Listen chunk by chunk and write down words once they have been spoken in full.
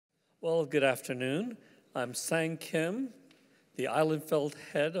Well, good afternoon. I'm Sang Kim, the Eilenfeld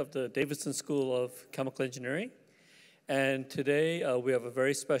head of the Davidson School of Chemical Engineering. And today we have a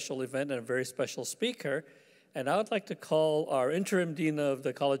very special event and a very special speaker. And I would like to call our interim dean of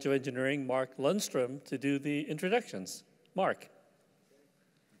the College of Engineering, Mark Lundstrom, to do the introductions. Mark.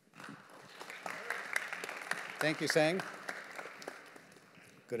 Thank you, Sang.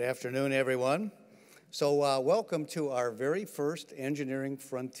 Good afternoon, everyone. So welcome to our very first Engineering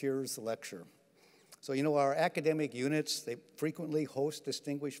Frontiers lecture. So you know, our academic units, they frequently host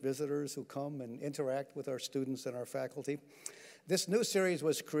distinguished visitors who come and interact with our students and our faculty. This new series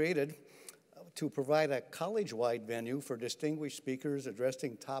was created to provide a college-wide venue for distinguished speakers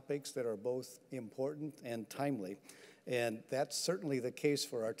addressing topics that are both important and timely. And that's certainly the case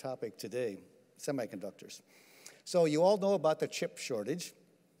for our topic today, semiconductors. So you all know about the chip shortage.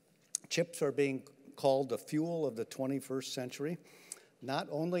 Chips are being called the fuel of the 21st century. Not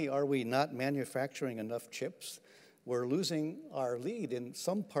only are we not manufacturing enough chips, we're losing our lead in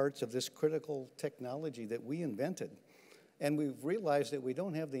some parts of this critical technology that we invented. And we've realized that we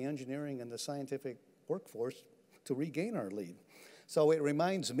don't have the engineering and the scientific workforce to regain our lead. So it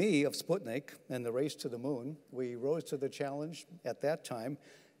reminds me of Sputnik and the race to the moon. We rose to the challenge at that time,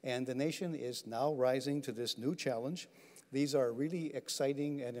 and the nation is now rising to this new challenge. These are really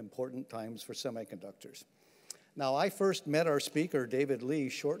exciting and important times for semiconductors. Now, I first met our speaker, David Lee,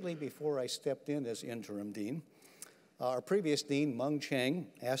 shortly before I stepped in as interim dean. Our previous dean, Meng Chang,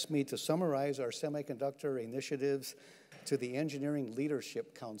 asked me to summarize our semiconductor initiatives to the Engineering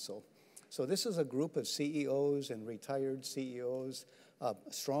Leadership Council. So this is a group of CEOs and retired CEOs,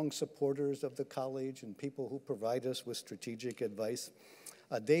 strong supporters of the college and people who provide us with strategic advice.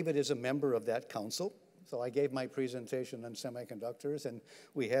 David is a member of that council. So I gave my presentation on semiconductors, and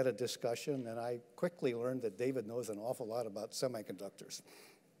we had a discussion, and I quickly learned that David knows an awful lot about semiconductors.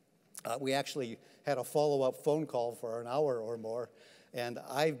 We actually had a follow-up phone call for an hour or more, and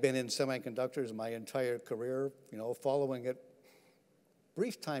I've been in semiconductors my entire career, you know, following it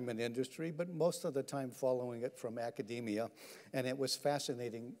brief time in industry, but most of the time following it from academia, and it was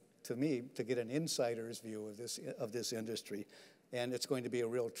fascinating to me to get an insider's view of this industry, and it's going to be a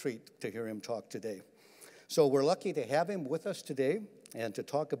real treat to hear him talk today. So we're lucky to have him with us today and to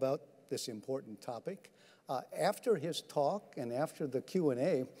talk about this important topic. After his talk and after the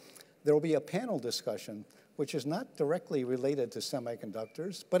Q&A, there will be a panel discussion, which is not directly related to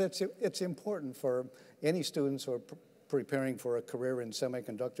semiconductors, but it's important for any students who are preparing for a career in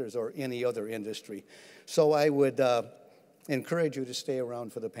semiconductors or any other industry. So I would encourage you to stay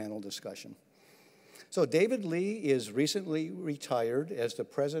around for the panel discussion. So David Lee is recently retired as the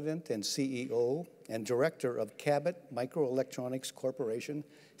president and CEO and director of Cabot Microelectronics Corporation,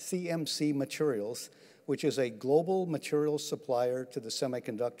 CMC Materials, which is a global materials supplier to the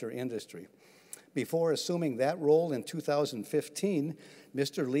semiconductor industry. Before assuming that role in 2015,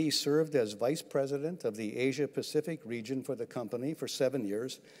 Mr. Lee served as vice president of the Asia-Pacific region for the company for 7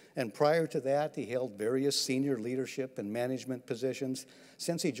 years, and prior to that, he held various senior leadership and management positions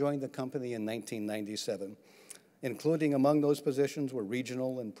since he joined the company in 1997. Including among those positions were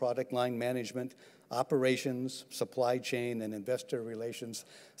regional and product line management, operations, supply chain, and investor relations.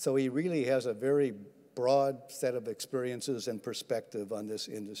 So he really has a very broad set of experiences and perspective on this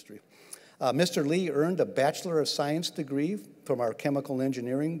industry. Mr. Lee earned a Bachelor of Science degree from our Chemical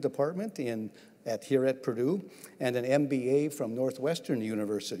Engineering department here at Purdue and an MBA from Northwestern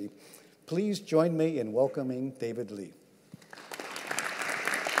University. Please join me in welcoming David Lee.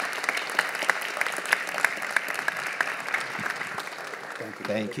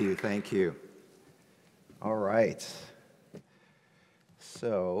 Thank you. All right.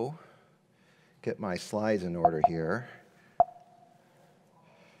 So, get my slides in order here.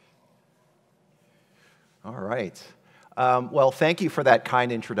 All right. Well, thank you for that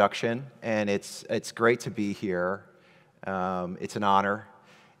kind introduction, and it's great to be here. It's an honor,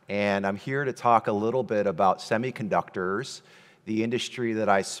 and I'm here to talk a little bit about semiconductors, the industry that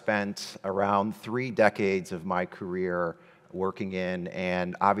I spent around 3 decades of my career working in,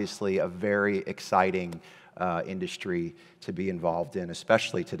 and obviously a very exciting industry to be involved in,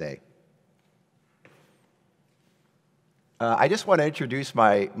 especially today. I just want to introduce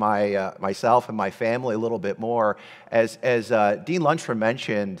myself and my family a little bit more. As Dean Lundstrom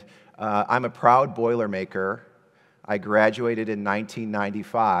mentioned, I'm a proud Boilermaker. I graduated in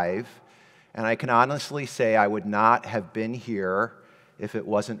 1995, and I can honestly say I would not have been here if it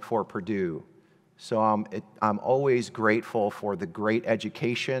wasn't for Purdue. So I'm always grateful for the great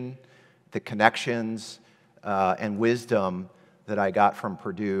education, the connections, and wisdom that I got from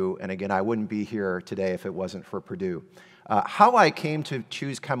Purdue. And again, I wouldn't be here today if it wasn't for Purdue. How I came to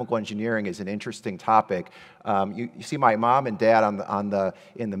choose chemical engineering is an interesting topic. You see my mom and dad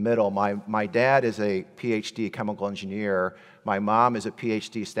in the middle. My dad is a PhD chemical engineer. My mom is a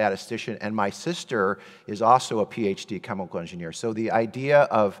PhD statistician, and my sister is also a PhD chemical engineer. So the idea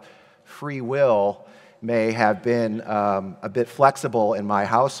of free will may have been a bit flexible in my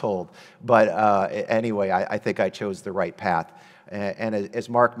household, but anyway, I think I chose the right path. And as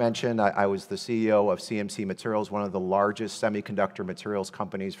Mark mentioned, I was the CEO of CMC Materials, one of the largest semiconductor materials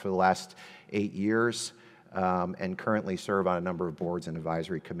companies for the last 8 years, and currently serve on a number of boards and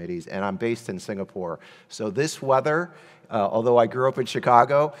advisory committees. And I'm based in Singapore. So this weather, although I grew up in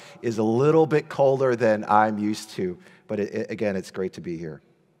Chicago, is a little bit colder than I'm used to. But again, it's great to be here.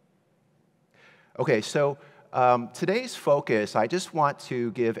 Okay, so today's focus, I just want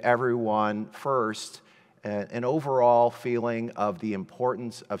to give everyone first an overall feeling of the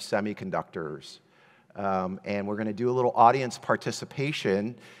importance of semiconductors. And we're going to do a little audience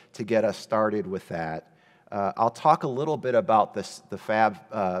participation to get us started with that. I'll talk a little bit about the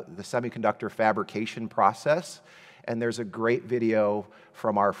semiconductor fabrication process. And there's a great video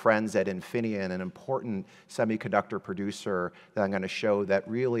from our friends at Infineon, an important semiconductor producer, that I'm going to show that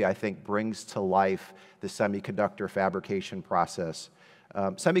really, I think, brings to life the semiconductor fabrication process.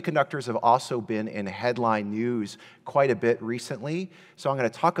 Semiconductors have also been in headline news quite a bit recently, so I'm going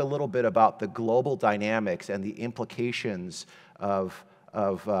to talk a little bit about the global dynamics and the implications of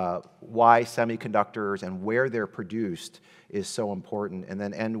why semiconductors and where they're produced is so important, and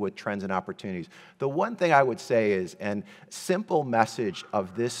then end with trends and opportunities. The one thing I would say is, and simple message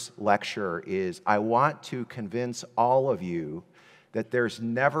of this lecture is, I want to convince all of you that there's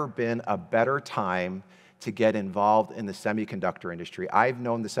never been a better time to get involved in the semiconductor industry. I've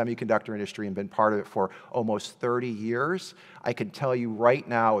known the semiconductor industry and been part of it for almost 30 years. I can tell you right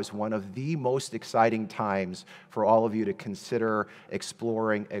now is one of the most exciting times for all of you to consider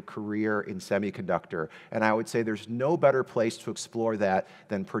exploring a career in semiconductor. And I would say there's no better place to explore that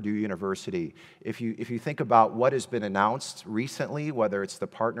than Purdue University. If you think about what has been announced recently, whether it's the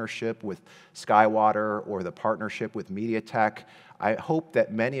partnership with Skywater or the partnership with MediaTek, I hope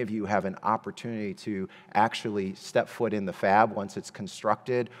that many of you have an opportunity to actually step foot in the fab once it's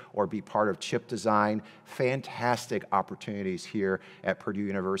constructed or be part of chip design. Fantastic opportunities here at Purdue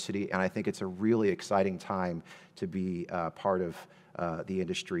University, and I think it's a really exciting time to be part of the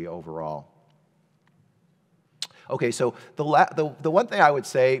industry overall. Okay, so the one thing I would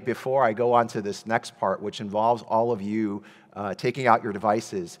say before I go on to this next part, which involves all of you taking out your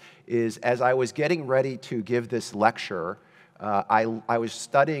devices, is as I was getting ready to give this lecture, I was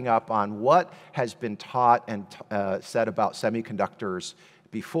studying up on what has been taught and said about semiconductors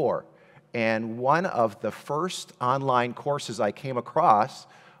before. And one of the first online courses I came across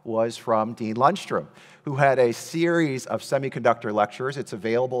was from Dean Lundstrom, who had a series of semiconductor lectures. It's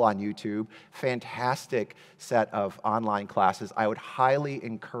available on YouTube. Fantastic set of online classes. I would highly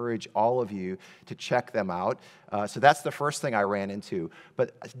encourage all of you to check them out. So that's the first thing I ran into.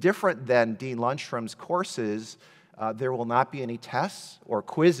 But different than Dean Lundstrom's courses, there will not be any tests or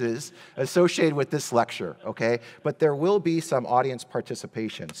quizzes associated with this lecture, okay? But there will be some audience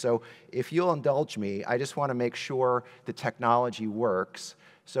participation. So if you'll indulge me, I just want to make sure the technology works.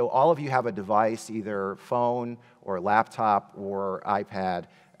 So all of you have a device, either phone or laptop or iPad.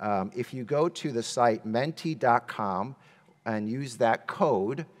 If you go to the site menti.com and use that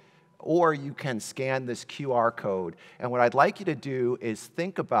code, or you can scan this QR code. And what I'd like you to do is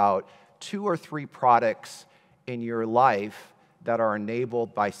think about 2 or 3 products in your life that are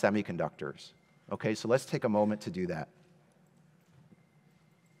enabled by semiconductors. Okay, so let's take a moment to do that.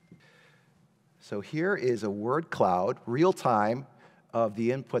 So here is a word cloud, real time, of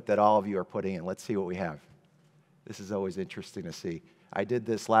the input that all of you are putting in. Let's see what we have. This is always interesting to see. I did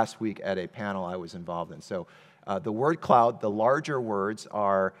this last week at a panel I was involved in. So the word cloud, the larger words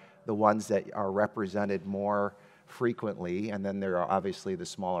are the ones that are represented more frequently, and then there are obviously the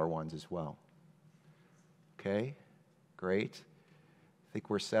smaller ones as well. Okay, great. I think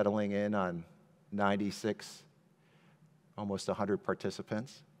we're settling in on 96, almost 100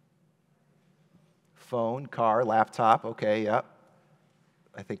 participants. Phone, car, laptop, okay, yep.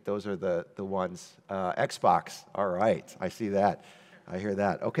 I think those are the ones. Xbox, all right, I see that. I hear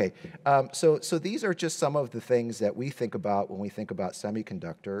that. Okay, so these are just some of the things that we think about when we think about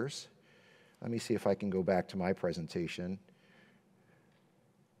semiconductors. Let me see if I can go back to my presentation.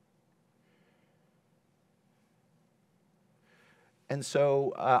 And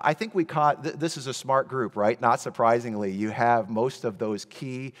so I think we caught, this is a smart group, right? Not surprisingly, you have most of those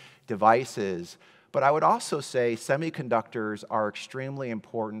key devices. But I would also say semiconductors are extremely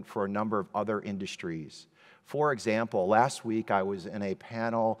important for a number of other industries. For example, last week I was in a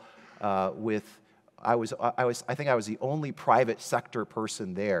panel I think I was the only private sector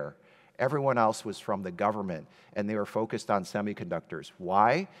person there. Everyone else was from the government, and they were focused on semiconductors.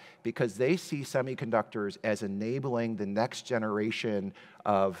 Why? Because they see semiconductors as enabling the next generation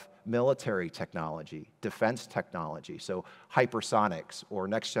of military technology, defense technology, so hypersonics or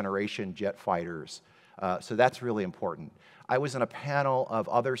next generation jet fighters. So that's really important. I was in a panel of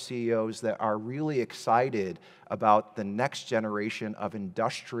other CEOs that are really excited about the next generation of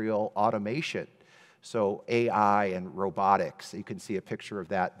industrial automation. So AI and robotics, you can see a picture of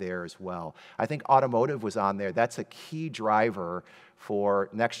that there as well. I think automotive was on there. That's a key driver for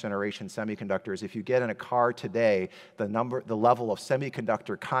next generation semiconductors. If you get in a car today, the level of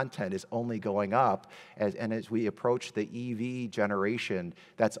semiconductor content is only going up, and as we approach the EV generation,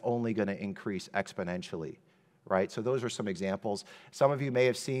 that's only going to increase exponentially. Right? So those are some examples. Some of you may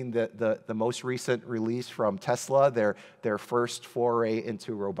have seen the most recent release from Tesla, their first foray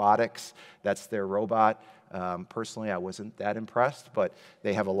into robotics. That's their robot. Personally, I wasn't that impressed, but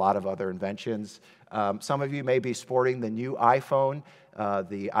they have a lot of other inventions. Some of you may be sporting the new iPhone,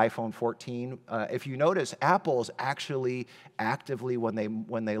 the iPhone 14. If you notice, Apple's actually actively,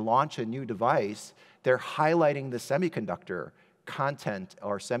 when they launch a new device, they're highlighting the semiconductor content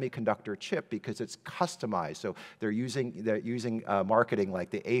or semiconductor chip because it's customized. So they're using marketing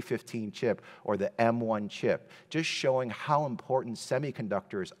like the A15 chip or the M1 chip, just showing how important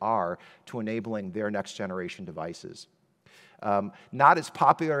semiconductors are to enabling their next generation devices. Not as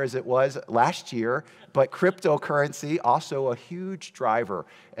popular as it was last year, but cryptocurrency, also a huge driver.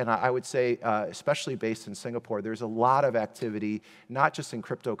 And I would say, especially based in Singapore, there's a lot of activity, not just in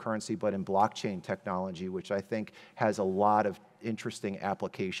cryptocurrency, but in blockchain technology, which I think has a lot of interesting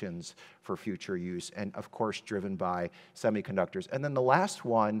applications for future use, and of course, driven by semiconductors. And then the last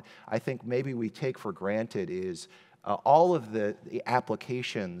one, I think maybe we take for granted is all of the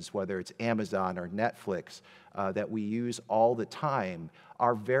applications, whether it's Amazon or Netflix, that we use all the time,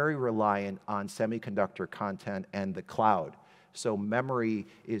 are very reliant on semiconductor content and the cloud. So memory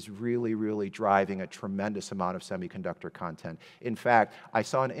is really, really driving a tremendous amount of semiconductor content. In fact, I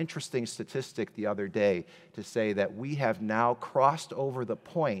saw an interesting statistic the other day to say that we have now crossed over the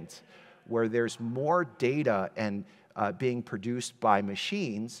point where there's more data and being produced by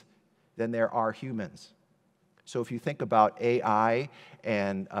machines than there are humans. So if you think about AI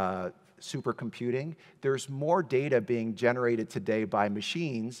and supercomputing, there's more data being generated today by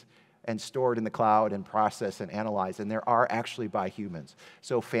machines and stored in the cloud and processed and analyzed than there are actually by humans.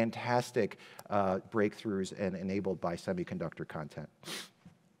 So fantastic breakthroughs and enabled by semiconductor content.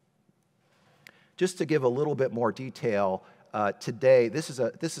 Just to give a little bit more detail, today, this is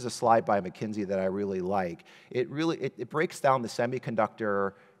a slide by McKinsey that I really like. It breaks down the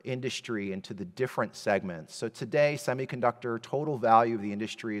semiconductor industry into the different segments. So today, semiconductor total value of the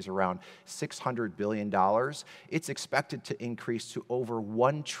industry is around $600 billion. It's expected to increase to over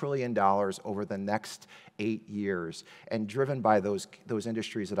 $1 trillion over the next 8 years, and driven by those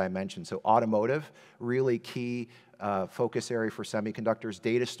industries that I mentioned. So automotive, really key focus area for semiconductors,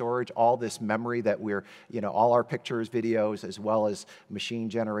 data storage, all this memory that we're, all our pictures, videos, as well as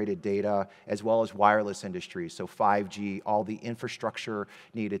machine-generated data, as well as wireless industries, so 5G, all the infrastructure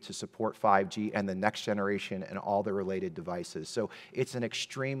needed to support 5G and the next generation and all the related devices. So it's an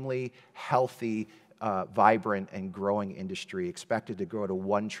extremely healthy, vibrant, and growing industry, expected to grow to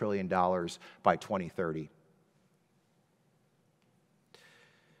 $1 trillion by 2030.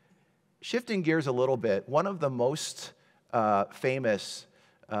 Shifting gears a little bit, one of the most famous,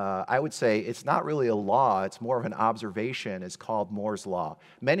 I would say it's not really a law, it's more of an observation, is called Moore's Law.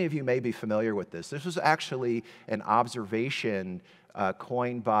 Many of you may be familiar with this. This was actually an observation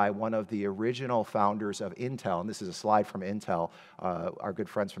coined by one of the original founders of Intel, and this is a slide from Intel, our good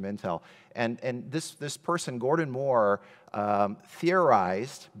friends from Intel. And this person, Gordon Moore,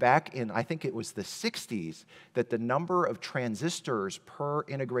 theorized back in, I think it was the 60s, that the number of transistors per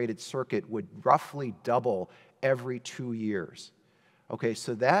integrated circuit would roughly double every 2 years. Okay,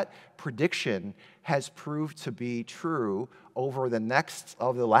 so that prediction has proved to be true over the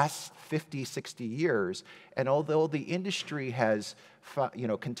last 50, 60 years. And although the industry has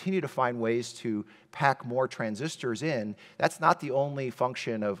continued to find ways to pack more transistors in, that's not the only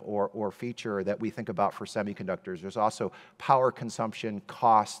function of or feature that we think about for semiconductors. There's also power consumption,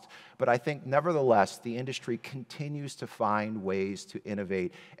 cost. But I think nevertheless, the industry continues to find ways to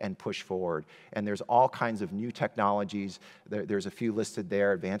innovate and push forward. And there's all kinds of new technologies. There's a few listed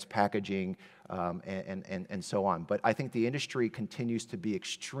there, advanced packaging, and so on. But I think the industry continues to be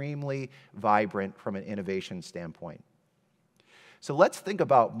extremely vibrant from an innovation standpoint. So let's think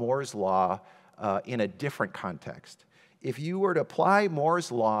about Moore's Law in a different context. If you were to apply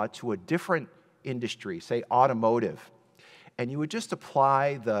Moore's law to a different industry, say automotive, and you would just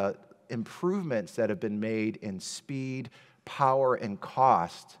apply the improvements that have been made in speed, power, and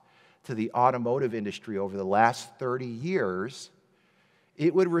cost to the automotive industry over the last 30 years,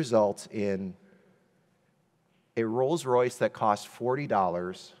 it would result in a Rolls-Royce that costs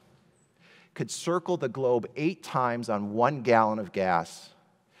 $40, could circle the globe 8 times on 1 gallon of gas,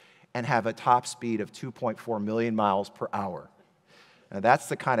 and have a top speed of 2.4 million miles per hour. Now, that's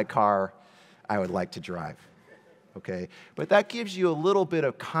the kind of car I would like to drive, okay? But that gives you a little bit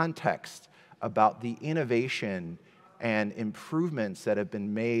of context about the innovation and improvements that have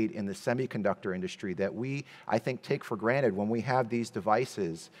been made in the semiconductor industry that we, I think, take for granted when we have these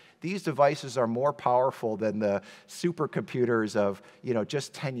devices. These devices are more powerful than the supercomputers of,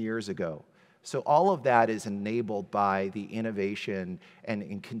 just 10 years ago. So all of that is enabled by the innovation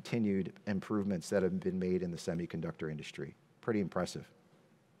and continued improvements that have been made in the semiconductor industry. Pretty impressive.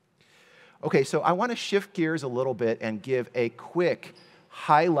 Okay, so I want to shift gears a little bit and give a quick,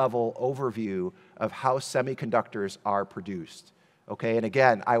 high-level overview of how semiconductors are produced. Okay, and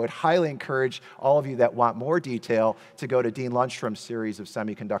again, I would highly encourage all of you that want more detail to go to Dean Lundstrom's series of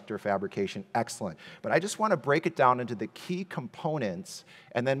semiconductor fabrication. Excellent. But I just want to break it down into the key components,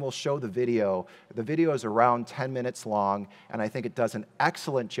 and then we'll show the video. The video is around 10 minutes long, and I think it does an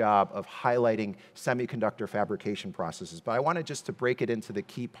excellent job of highlighting semiconductor fabrication processes. But I wanted just to break it into the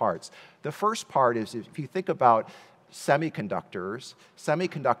key parts. The first part is, if you think about semiconductors,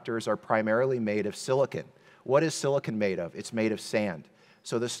 semiconductors are primarily made of silicon. What is silicon made of? It's made of sand.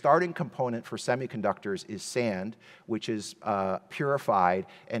 So the starting component for semiconductors is sand, which is purified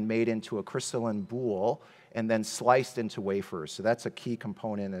and made into a crystalline boule and then sliced into wafers. So that's a key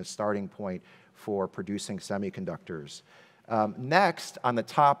component and a starting point for producing semiconductors. Next, on the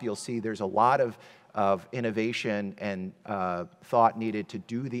top, you'll see there's a lot of innovation and thought needed to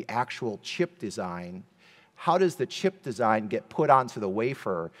do the actual chip design. How does the chip design get put onto the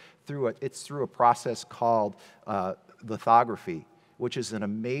wafer? It's through a process called lithography, which is an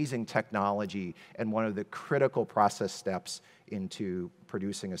amazing technology and one of the critical process steps into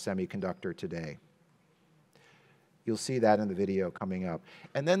producing a semiconductor today. You'll see that in the video coming up.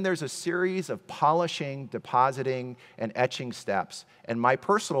 And then there's a series of polishing, depositing, and etching steps. And my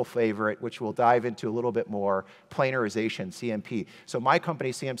personal favorite, which we'll dive into a little bit more, planarization, CMP. So my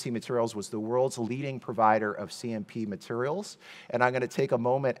company, CMC Materials, was the world's leading provider of CMP materials. And I'm going to take a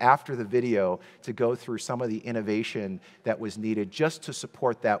moment after the video to go through some of the innovation that was needed just to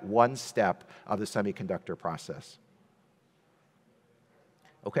support that one step of the semiconductor process.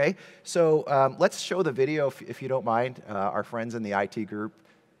 Okay, so let's show the video, if you don't mind. Our friends in the IT group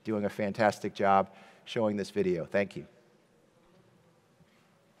doing a fantastic job showing this video. Thank you.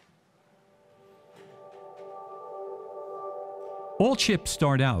 All chips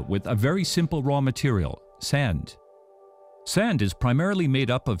start out with a very simple raw material, sand. Sand is primarily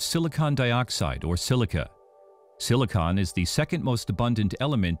made up of silicon dioxide, or silica. Silicon is the second most abundant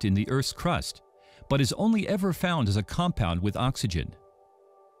element in the Earth's crust, but is only ever found as a compound with oxygen.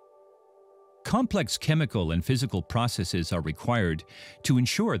 Complex chemical and physical processes are required to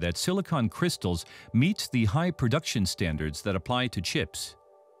ensure that silicon crystals meet the high production standards that apply to chips.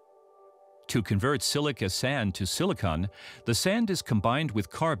 To convert silica sand to silicon, the sand is combined with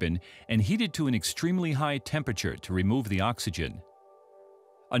carbon and heated to an extremely high temperature to remove the oxygen.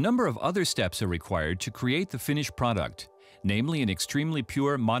 A number of other steps are required to create the finished product, namely an extremely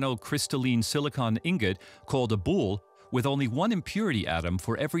pure monocrystalline silicon ingot called a boule, with only one impurity atom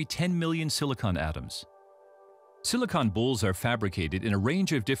for every 10 million silicon atoms. Silicon boules are fabricated in a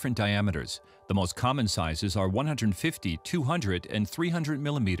range of different diameters. The most common sizes are 150, 200, and 300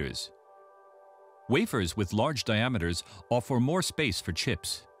 millimeters. Wafers with large diameters offer more space for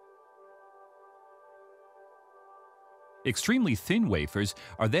chips. Extremely thin wafers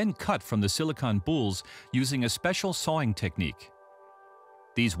are then cut from the silicon boules using a special sawing technique.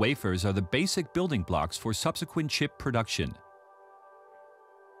 These wafers are the basic building blocks for subsequent chip production.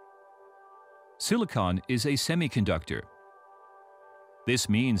 Silicon is a semiconductor. This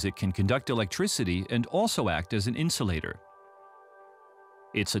means it can conduct electricity and also act as an insulator.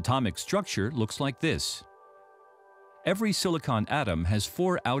 Its atomic structure looks like this. Every silicon atom has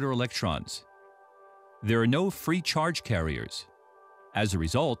 4 outer electrons. There are no free charge carriers. As a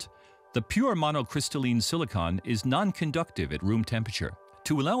result, the pure monocrystalline silicon is non-conductive at room temperature.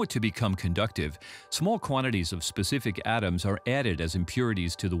 To allow it to become conductive, small quantities of specific atoms are added as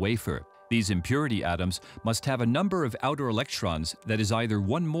impurities to the wafer. These impurity atoms must have a number of outer electrons that is either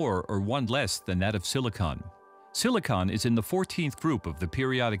one more or one less than that of silicon. Silicon is in the 14th group of the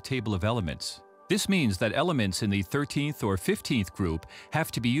periodic table of elements. This means that elements in the 13th or 15th group have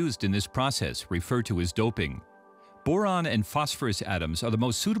to be used in this process, referred to as doping. Boron and phosphorus atoms are the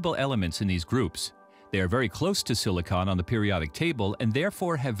most suitable elements in these groups. They are very close to silicon on the periodic table and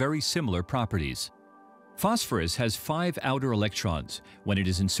therefore have very similar properties. Phosphorus has 5 outer electrons. When it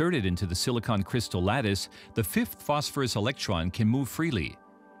is inserted into the silicon crystal lattice, the 5th phosphorus electron can move freely.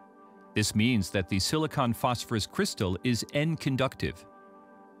 This means that the silicon phosphorus crystal is N-conductive.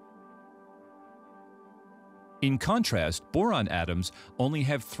 In contrast, boron atoms only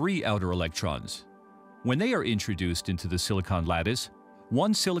have 3 outer electrons. When they are introduced into the silicon lattice,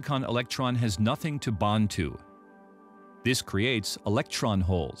 one silicon electron has nothing to bond to. This creates electron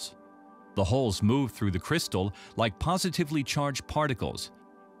holes. The holes move through the crystal like positively charged particles,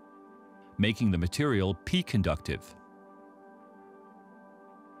 making the material p-conductive.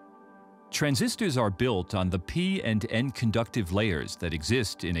 Transistors are built on the p and n-conductive layers that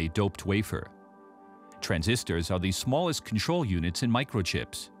exist in a doped wafer. Transistors are the smallest control units in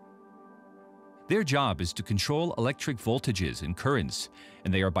microchips. Their job is to control electric voltages and currents,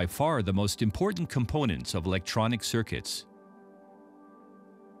 and they are by far the most important components of electronic circuits.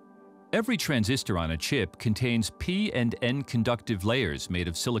 Every transistor on a chip contains p and n conductive layers made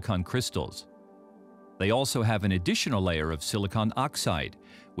of silicon crystals. They also have an additional layer of silicon oxide,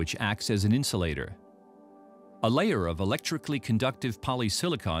 which acts as an insulator. A layer of electrically conductive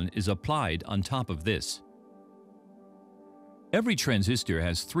polysilicon is applied on top of this. Every transistor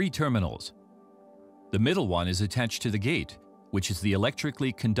has 3 terminals. The middle one is attached to the gate, which is the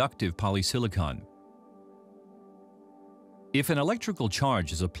electrically conductive polysilicon. If an electrical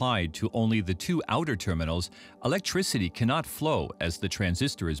charge is applied to only the 2 outer terminals, electricity cannot flow as the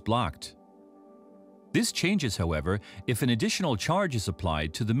transistor is blocked. This changes, however, if an additional charge is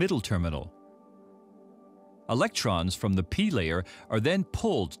applied to the middle terminal. Electrons from the p layer are then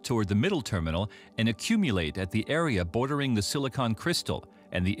pulled toward the middle terminal and accumulate at the area bordering the silicon crystal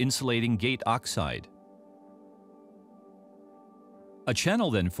and the insulating gate oxide. A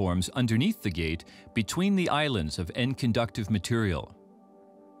channel then forms underneath the gate between the islands of N-conductive material.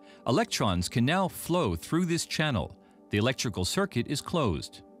 Electrons can now flow through this channel. The electrical circuit is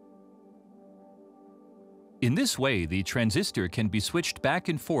closed. In this way, the transistor can be switched back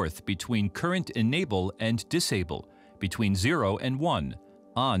and forth between current enable and disable, between 0 and 1,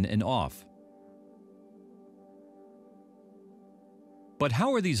 on and off. But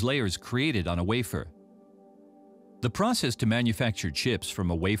how are these layers created on a wafer? The process to manufacture chips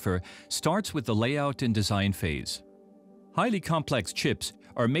from a wafer starts with the layout and design phase. Highly complex chips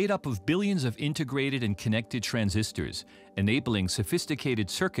are made up of billions of integrated and connected transistors, enabling sophisticated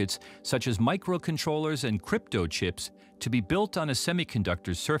circuits such as microcontrollers and crypto chips to be built on a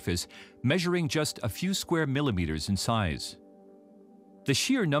semiconductor surface measuring just a few square millimeters in size. The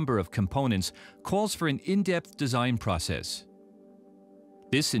sheer number of components calls for an in-depth design process.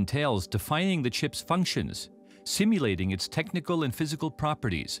 This entails defining the chip's functions, simulating its technical and physical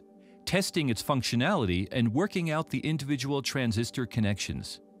properties, testing its functionality, and working out the individual transistor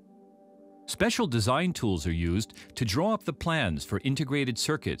connections. Special design tools are used to draw up the plans for integrated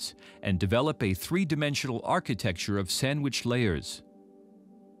circuits and develop a 3-dimensional architecture of sandwich layers.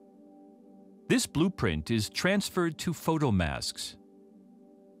 This blueprint is transferred to photomasks.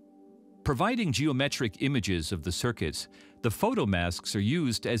 Providing geometric images of the circuits, the photomasks are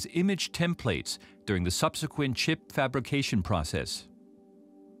used as image templates during the subsequent chip fabrication process.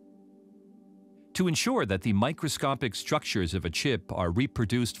 To ensure that the microscopic structures of a chip are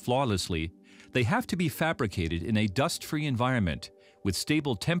reproduced flawlessly, they have to be fabricated in a dust-free environment with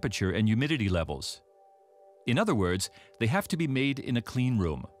stable temperature and humidity levels. In other words, they have to be made in a clean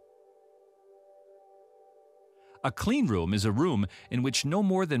room. A clean room is a room in which no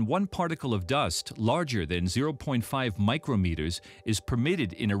more than 1 particle of dust larger than 0.5 micrometers is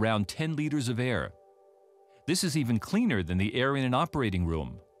permitted in around 10 liters of air. This is even cleaner than the air in an operating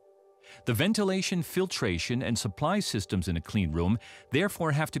room. The ventilation, filtration, and supply systems in a clean room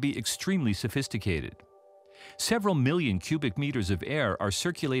therefore have to be extremely sophisticated. Several million cubic meters of air are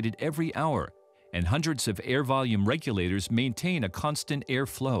circulated every hour, and hundreds of air volume regulators maintain a constant air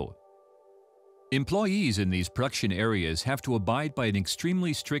flow. Employees in these production areas have to abide by an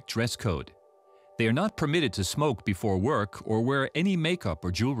extremely strict dress code. They are not permitted to smoke before work or wear any makeup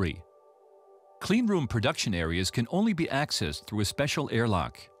or jewelry. Cleanroom production areas can only be accessed through a special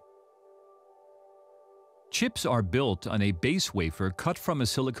airlock. Chips are built on a base wafer cut from a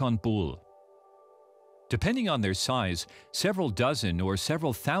silicon boule. Depending on their size, several dozen or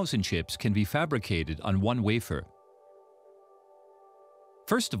several thousand chips can be fabricated on one wafer.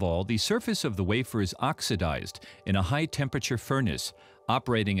 First of all, the surface of the wafer is oxidized in a high-temperature furnace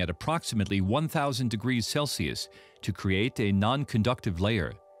operating at approximately 1,000 degrees Celsius to create a non-conductive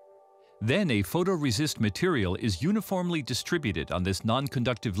layer. Then a photoresist material is uniformly distributed on this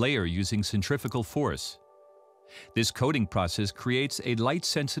non-conductive layer using centrifugal force. This coating process creates a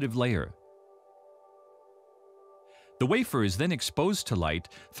light-sensitive layer. The wafer is then exposed to light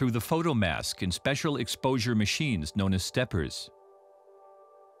through the photomask in special exposure machines known as steppers.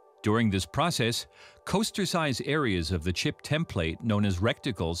 During this process, coaster-size areas of the chip template, known as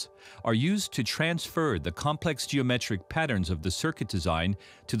reticles, are used to transfer the complex geometric patterns of the circuit design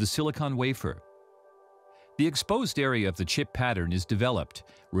to the silicon wafer. The exposed area of the chip pattern is developed,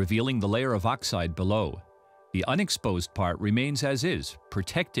 revealing the layer of oxide below. The unexposed part remains as is,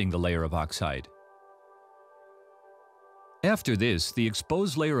 protecting the layer of oxide. After this, the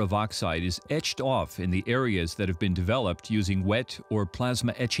exposed layer of oxide is etched off in the areas that have been developed using wet or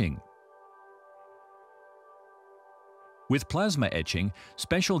plasma etching. With plasma etching,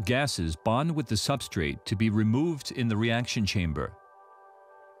 special gases bond with the substrate to be removed in the reaction chamber.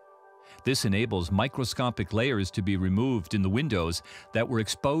 This enables microscopic layers to be removed in the windows that were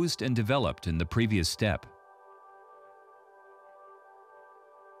exposed and developed in the previous step.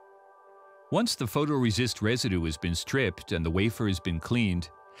 Once the photoresist residue has been stripped and the wafer has been cleaned,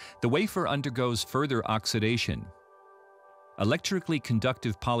 the wafer undergoes further oxidation. Electrically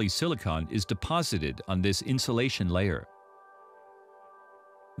conductive polysilicon is deposited on this insulation layer.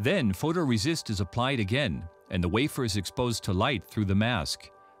 Then photoresist is applied again, and the wafer is exposed to light through the mask.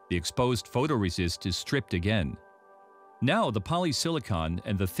 The exposed photoresist is stripped again. Now the polysilicon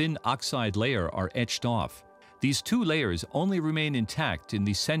and the thin oxide layer are etched off. These two layers only remain intact in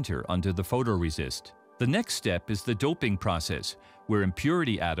the center under the photoresist. The next step is the doping process, where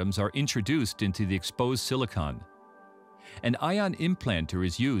impurity atoms are introduced into the exposed silicon. An ion implanter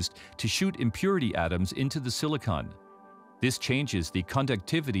is used to shoot impurity atoms into the silicon. This changes the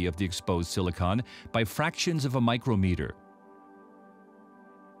conductivity of the exposed silicon by fractions of a micrometer.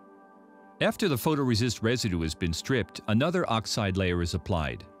 After the photoresist residue has been stripped, another oxide layer is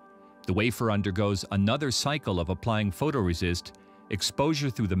applied. The wafer undergoes another cycle of applying photoresist,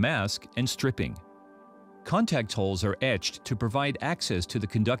 exposure through the mask, and stripping. Contact holes are etched to provide access to the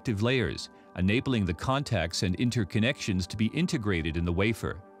conductive layers, enabling the contacts and interconnections to be integrated in the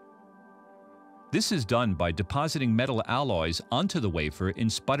wafer. This is done by depositing metal alloys onto the wafer in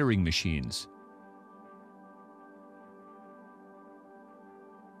sputtering machines.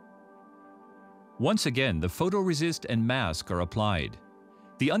 Once again, the photoresist and mask are applied.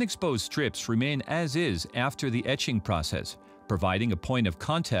 The unexposed strips remain as is after the etching process, providing a point of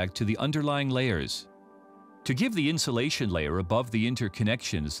contact to the underlying layers. To give the insulation layer above the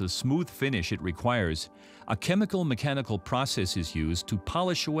interconnections the smooth finish it requires, a chemical-mechanical process is used to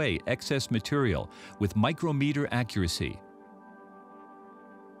polish away excess material with micrometer accuracy.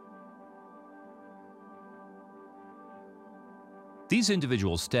 These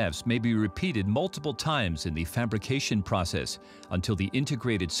individual steps may be repeated multiple times in the fabrication process until the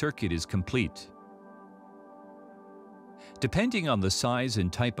integrated circuit is complete. Depending on the size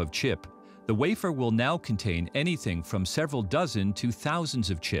and type of chip, the wafer will now contain anything from several dozen to thousands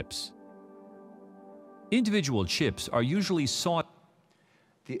of chips. Individual chips are usually sought.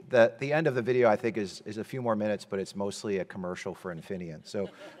 The end of the video, I think, is a few more minutes, but it's mostly a commercial for Infineon. So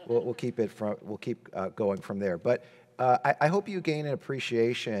we'll keep going from there. But I hope you gain an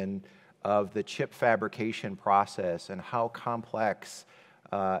appreciation of the chip fabrication process and how complex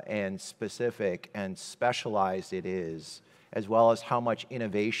and specific and specialized it is, as well as how much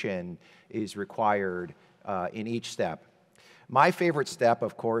innovation is required in each step. My favorite step,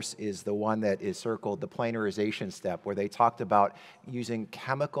 of course, is the one that is circled, the planarization step, where they talked about using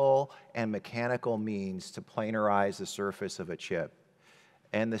chemical and mechanical means to planarize the surface of a chip.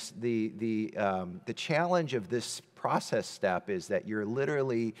 And the challenge of this process step is that you're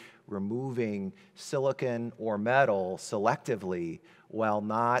literally removing silicon or metal selectively while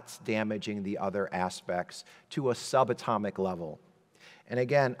not damaging the other aspects to a subatomic level. And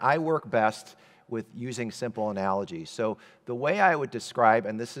again, I work best with using simple analogies. So the way I would describe,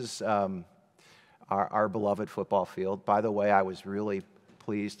 and this is our beloved football field. By the way, I was really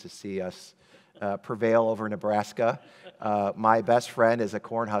pleased to see us prevail over Nebraska. My best friend is a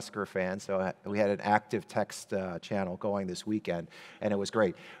Cornhusker fan, so we had an active text channel going this weekend, and it was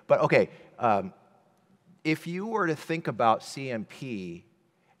great. But okay, if you were to think about CMP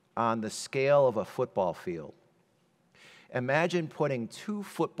on the scale of a football field, imagine putting two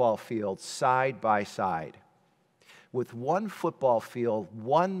football fields side by side, with one football field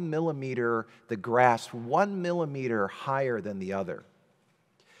 1 millimeter, the grass 1 millimeter higher than the other.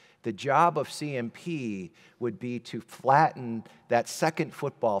 The job of CMP would be to flatten that second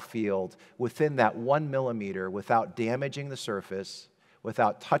football field within that 1 millimeter without damaging the surface,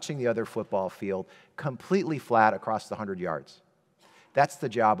 without touching the other football field, completely flat across the 100 yards. That's the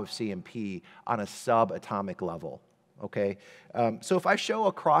job of CMP on a subatomic level, okay? So if I show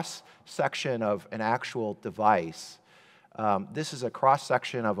a cross-section of an actual device, this is a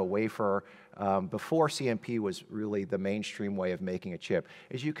cross-section of a wafer before CMP was really the mainstream way of making a chip.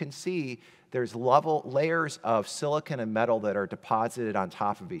 As you can see, there's layers of silicon and metal that are deposited on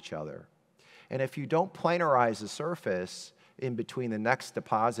top of each other. And if you don't planarize the surface in between the next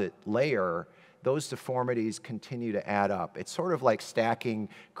deposit layer, those deformities continue to add up. It's sort of like stacking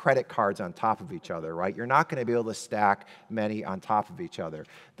credit cards on top of each other, right? You're not going to be able to stack many on top of each other.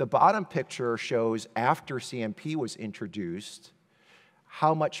 The bottom picture shows after CMP was introduced,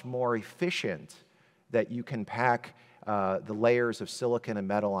 how much more efficient that you can pack the layers of silicon and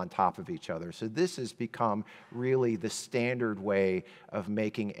metal on top of each other. So this has become really the standard way of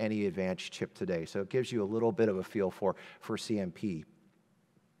making any advanced chip today. So it gives you a little bit of a feel for CMP.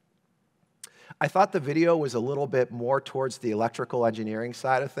 I thought the video was a little bit more towards the electrical engineering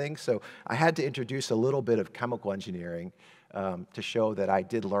side of things, so I had to introduce a little bit of chemical engineering to show that I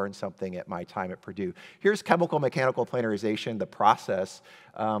did learn something at my time at Purdue. Here's chemical mechanical planarization, the process,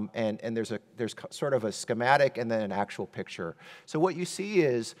 and there's sort of a schematic and then an actual picture. So what you see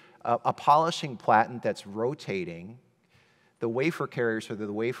is a polishing platen that's rotating. The wafer carrier, so that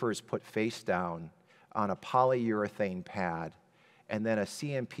the wafer is put face down on a polyurethane pad, and then a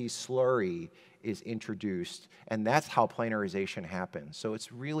CMP slurry is introduced, and that's how planarization happens. So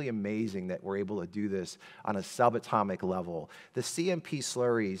it's really amazing that we're able to do this on a subatomic level. The CMP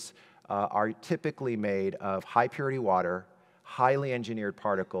slurries are typically made of high purity water, highly engineered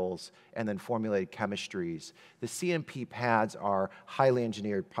particles, and then formulated chemistries. The CMP pads are highly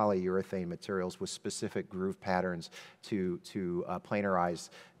engineered polyurethane materials with specific groove patterns to planarize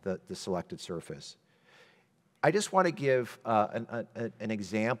the selected surface. I just want to give an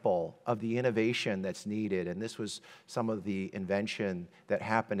example of the innovation that's needed, and this was some of the invention that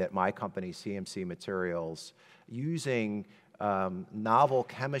happened at my company, CMC Materials, using novel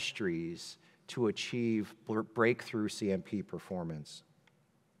chemistries to achieve breakthrough CMP performance.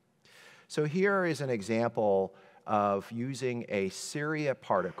 So here is an example of using a ceria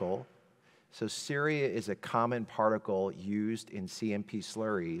particle. So ceria is a common particle used in CMP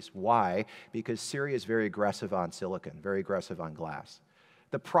slurries. Why? Because ceria is very aggressive on silicon, very aggressive on glass.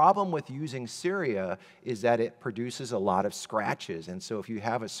 The problem with using ceria is that it produces a lot of scratches. And so if you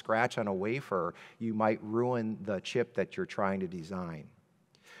have a scratch on a wafer, you might ruin the chip that you're trying to design.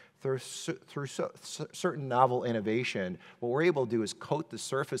 Through certain novel innovation, what we're able to do is coat the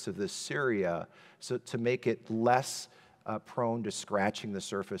surface of this ceria to make it less prone to scratching the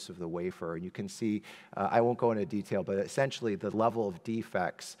surface of the wafer. And you can see, I won't go into detail, but essentially the level of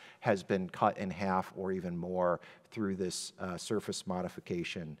defects has been cut in half or even more through this surface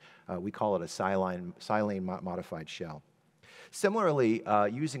modification. We call it a silane modified shell. Similarly,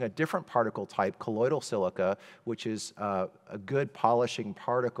 using a different particle type, colloidal silica, which is a good polishing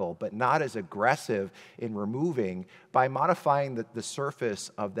particle, but not as aggressive in removing, by modifying the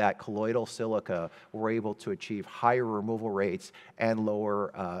surface of that colloidal silica, we're able to achieve higher removal rates and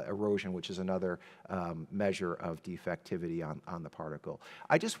lower erosion, which is another measure of defectivity on the particle.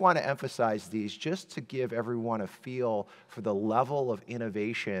 I just want to emphasize these just to give everyone a feel for the level of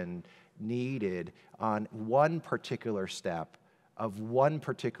innovation needed on one particular step of one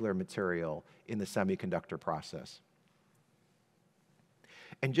particular material in the semiconductor process.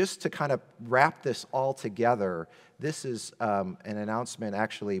 And just to kind of wrap this all together, this is an announcement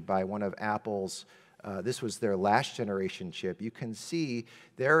actually by one of Apple's, this was their last generation chip. You can see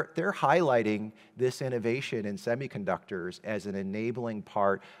they're highlighting this innovation in semiconductors as an enabling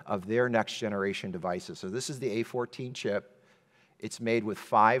part of their next generation devices. So this is the A14 chip. It's made with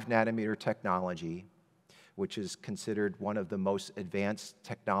 5 nanometer technology, which is considered one of the most advanced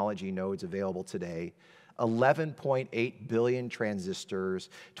technology nodes available today. 11.8 billion transistors,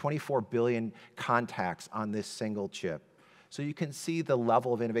 24 billion contacts on this single chip. So you can see the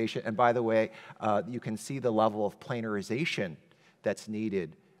level of innovation. And by the way, you can see the level of planarization that's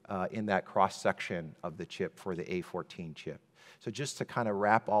needed in that cross-section of the chip for the A14 chip. So just to kind of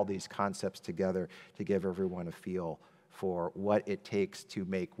wrap all these concepts together to give everyone a feel for what it takes to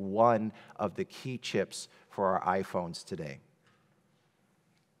make one of the key chips for our iPhones today.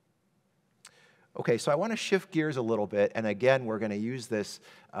 Okay, so I want to shift gears a little bit, and again, we're going to use this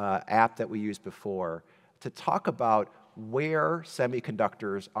app that we used before to talk about where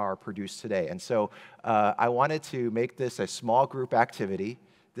semiconductors are produced today. And so I wanted to make this a small group activity.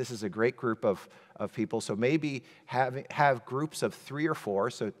 This is a great group of people. So maybe have groups of 3 or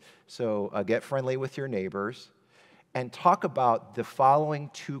 4. So get friendly with your neighbors and talk about the following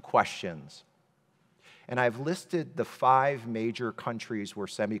 2 questions. And I've listed the 5 major countries where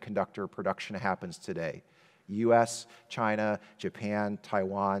semiconductor production happens today: US, China, Japan,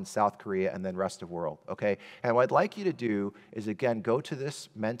 Taiwan, South Korea, and then rest of world, okay? And what I'd like you to do is, again, go to this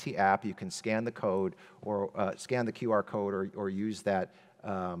Menti app. You can scan the code or scan the QR code or use that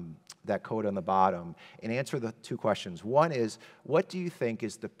code on the bottom and answer the 2 questions. One is, what do you think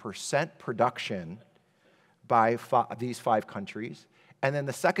is the % production by these 5 countries? And then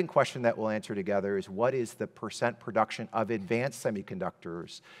the second question that we'll answer together is, what is the % production of advanced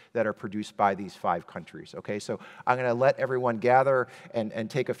semiconductors that are produced by these 5 countries? Okay, so I'm going to let everyone gather and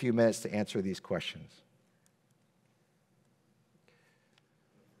take a few minutes to answer these questions.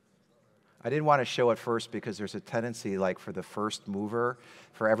 I didn't want to show it first because there's a tendency, like for the first mover,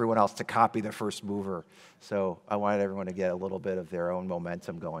 for everyone else to copy the first mover. So I wanted everyone to get a little bit of their own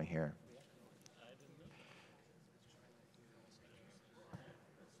momentum going here.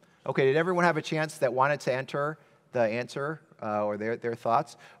 Okay, did everyone have a chance that wanted to enter the answer or their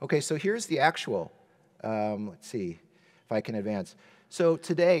thoughts? Okay, so here's the actual. Let's see if I can advance. So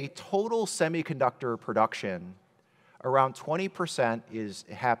today, total semiconductor production, around 20% is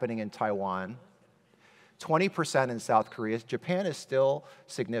happening in Taiwan, 20% in South Korea. Japan is still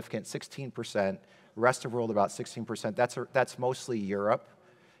significant, 16%. Rest of the world, about 16%. That's mostly Europe.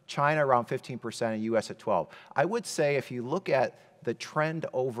 China, around 15%, and US at 12%. I would say if you look at the trend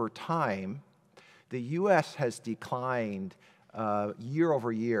over time, the US has declined year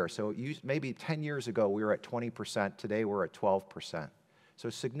over year. So maybe 10 years ago, we were at 20%. Today, we're at 12%.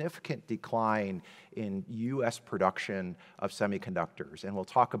 So significant decline in US production of semiconductors. And we'll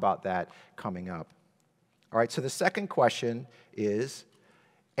talk about that coming up. All right, so the second question is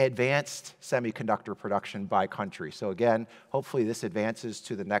advanced semiconductor production by country. So again, hopefully this advances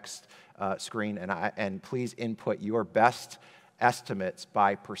to the next screen. And please input your best estimates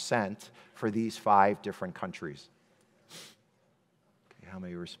by % for these 5 different countries. Okay, how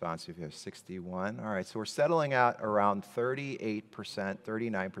many responses? We have 61. All right, so we're settling out around 38%,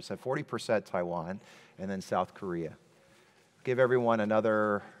 39%, 40% Taiwan, and then South Korea. Give everyone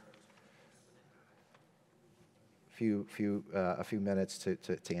another a few minutes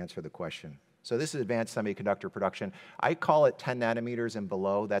to answer the question. So this is advanced semiconductor production. I call it 10 nanometers and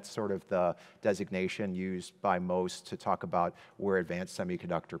below. That's sort of the designation used by most to talk about where advanced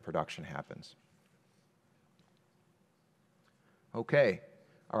semiconductor production happens. Okay,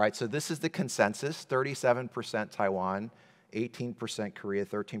 all right, so this is the consensus: 37% Taiwan, 18% Korea,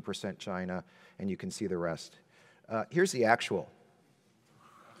 13% China, and you can see the rest. Here's the actual.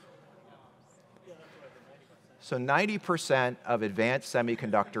 So 90% of advanced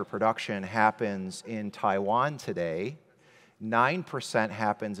semiconductor production happens in Taiwan today, 9%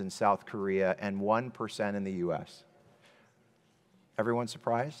 happens in South Korea, and 1% in the US. Everyone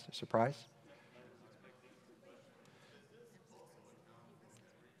surprised? Surprised?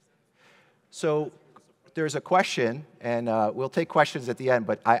 So there's a question, and we'll take questions at the end,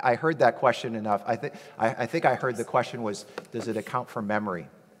 but I heard that question enough. I think I heard the question was, does it account for memory?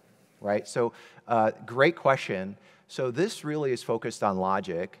 Right? So great question. So this really is focused on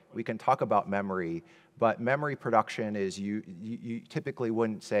logic. We can talk about memory, but memory production is, you typically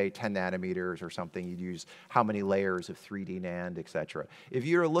wouldn't say 10 nanometers or something. You'd use how many layers of 3D NAND, et cetera. If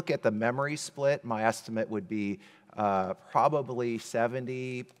you were to look at the memory split, my estimate would be probably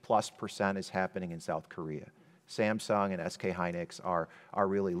 70+% is happening in South Korea. Samsung and SK Hynix are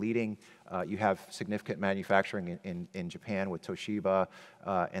really leading. You have significant manufacturing in Japan with Toshiba,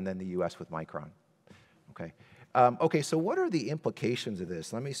 and then the US with Micron. Okay. Okay, so what are the implications of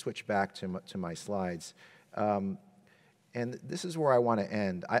this? Let me switch back to my slides. And this is where I want to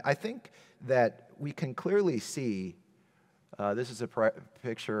end. I think that we can clearly see, this is a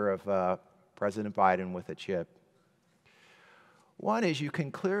picture of President Biden with a chip. One is you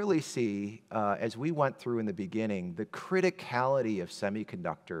can clearly see, as we went through in the beginning, the criticality of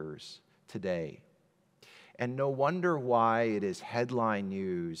semiconductors today. And no wonder why it is headline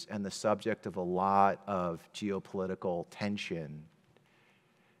news and the subject of a lot of geopolitical tension.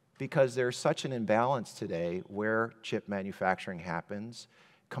 Because there's such an imbalance today where chip manufacturing happens,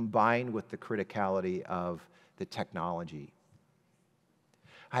 combined with the criticality of the technology.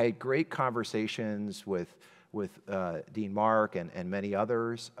 I had great conversations with Dean Mark and many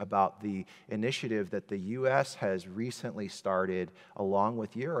others about the initiative that the US has recently started, along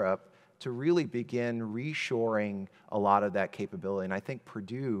with Europe, to really begin reshoring a lot of that capability. And I think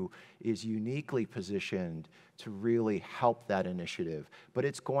Purdue is uniquely positioned to really help that initiative. But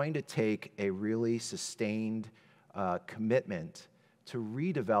it's going to take a really sustained commitment to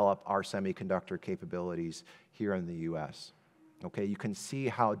redevelop our semiconductor capabilities here in the US. Okay, you can see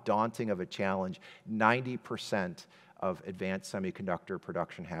how daunting of a challenge 90% of advanced semiconductor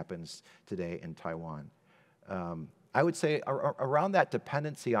production happens today in Taiwan. I would say around that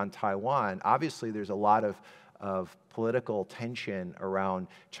dependency on Taiwan, obviously there's a lot of political tension around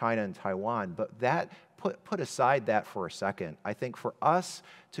China and Taiwan, but that put aside that for a second. I think for us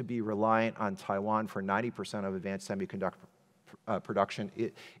to be reliant on Taiwan for 90% of advanced semiconductor production,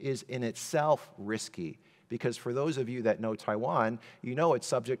 it is in itself risky, because for those of you that know Taiwan, you know it's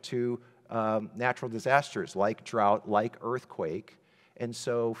subject to natural disasters like drought, like earthquake. And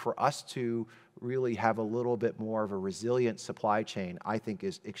so for us to really have a little bit more of a resilient supply chain, I think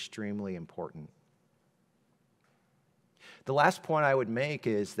is extremely important. The last point I would make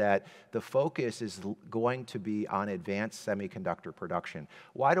is that the focus is going to be on advanced semiconductor production.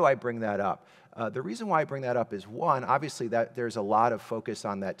 Why do I bring that up? The reason why I bring that up is, one, obviously that there's a lot of focus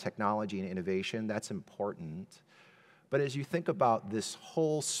on that technology and innovation. That's important. But as you think about this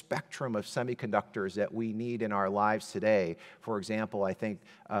whole spectrum of semiconductors that we need in our lives today, for example, I think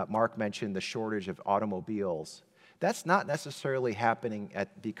Mark mentioned the shortage of automobiles. That's not necessarily happening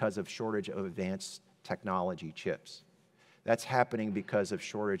because of shortage of advanced technology chips. That's happening because of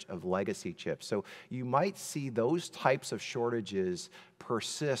shortage of legacy chips. So you might see those types of shortages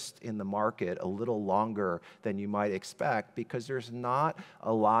persist in the market a little longer than you might expect, because there's not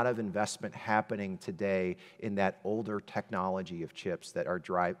a lot of investment happening today in that older technology of chips that are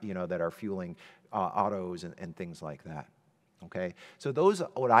that are fueling autos and things like that. Okay, so those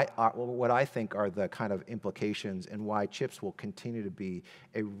what I think are the kind of implications and why chips will continue to be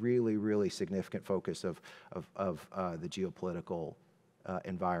a really, really significant focus of the geopolitical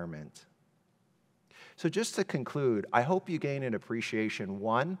environment. So just to conclude, I hope you gain an appreciation,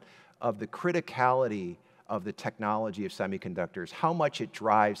 one, of the criticality of the technology of semiconductors, how much it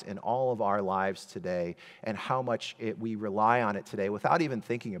drives in all of our lives today, and how much we rely on it today without even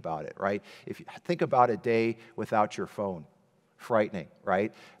thinking about it, right? If you think about a day without your phone, frightening,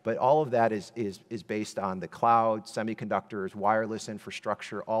 right? But all of that is based on the cloud, semiconductors, wireless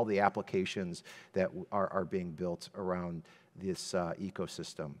infrastructure, all the applications that are being built around this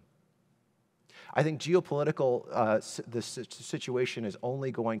ecosystem. I think geopolitical, the situation is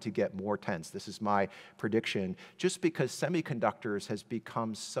only going to get more tense. This is my prediction, just because semiconductors has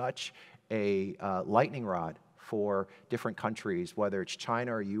become such a lightning rod for different countries, whether it's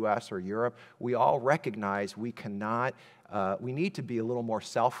China or US or Europe. We all recognize we cannot, we need to be a little more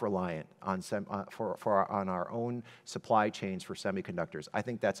self-reliant on our own supply chains for semiconductors. I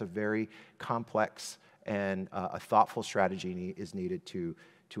think that's a very complex and a thoughtful strategy is needed to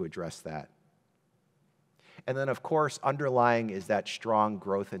address that. And then, of course, underlying is that strong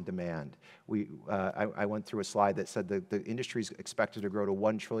growth and demand. I went through a slide that said the industry is expected to grow to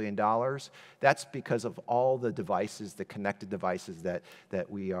 $1 trillion. That's because of all the devices, the connected devices that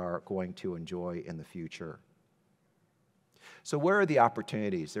we are going to enjoy in the future. So where are the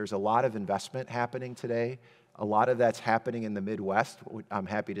opportunities? There's a lot of investment happening today. A lot of that's happening in the Midwest, I'm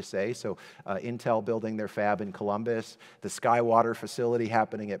happy to say. So Intel building their fab in Columbus, the SkyWater facility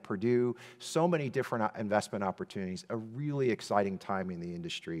happening at Purdue, so many different investment opportunities, a really exciting time in the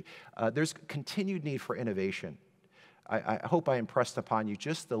industry. There's continued need for innovation. I hope I impressed upon you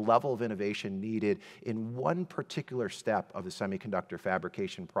just the level of innovation needed in one particular step of the semiconductor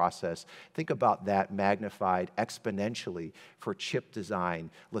fabrication process. Think about that magnified exponentially for chip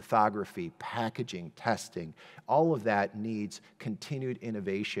design, lithography, packaging, testing. All of that needs continued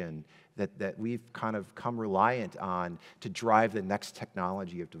innovation that we've kind of come reliant on to drive the next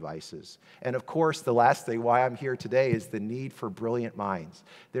technology of devices. And of course, the last thing why I'm here today is the need for brilliant minds.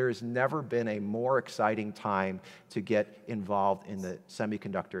 There has never been a more exciting time to get involved in the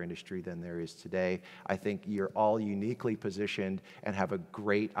semiconductor industry than there is today. I think you're all uniquely positioned and have a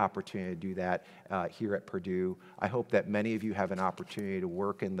great opportunity to do that here at Purdue. I hope that many of you have an opportunity to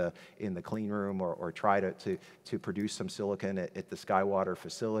work in the clean room or try to produce some silicon at the SkyWater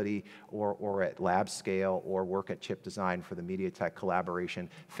facility, or at lab scale, or work at chip design for the MediaTek collaboration.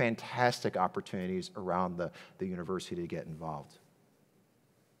 Fantastic opportunities around the university to get involved.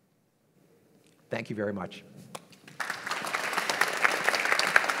 Thank you very much.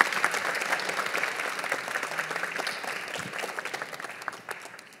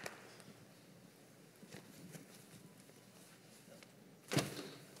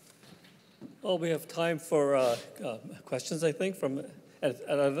 Well, we have time for questions, I think, from And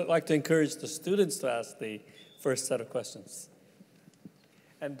I'd like to encourage the students to ask the first set of questions.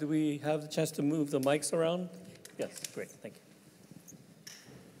 And do we have the chance to move the mics around? Yes, great, thank you.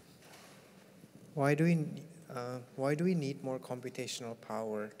 Why do we need more computational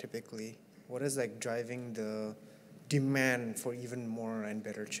power typically? What is like driving the demand for even more and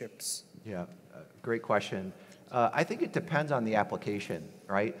better chips? Yeah, great question. I think it depends on the application,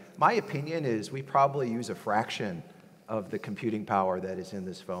 right? My opinion is we probably use a fraction of the computing power that is in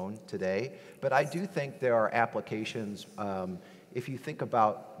this phone today, but I do think there are applications, if you think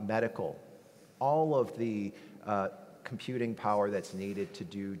about medical, all of the computing power that's needed to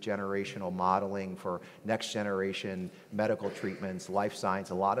do generational modeling for next generation medical treatments, life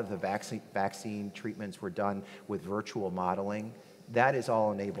science, a lot of the vaccine treatments were done with virtual modeling. That is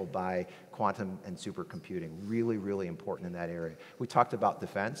all enabled by quantum and supercomputing, really, really important in that area. We talked about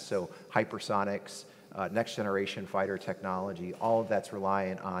defense, so hypersonics, next generation fighter technology, all of that's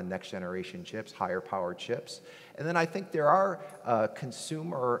reliant on next generation chips, higher powered chips. And then I think there are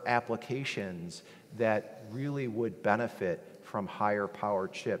consumer applications that really would benefit from higher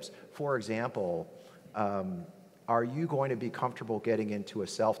powered chips. For example, are you going to be comfortable getting into a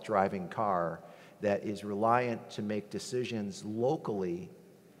self-driving car that is reliant to make decisions locally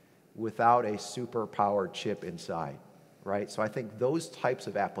without a super powered chip inside, right? So I think those types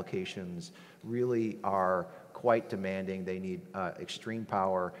of applications really are quite demanding. They need extreme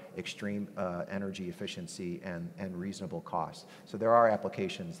power, extreme energy efficiency, and reasonable cost. So there are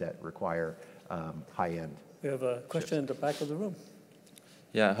applications that require high-end. We have a question in the back of the room.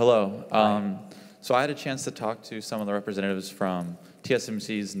 Yeah, hello. So I had a chance to talk to some of the representatives from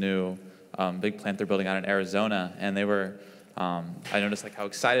TSMC's new big plant they're building out in Arizona, and they were, I noticed like how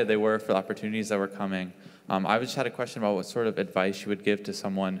excited they were for the opportunities that were coming. I just had a question about what sort of advice you would give to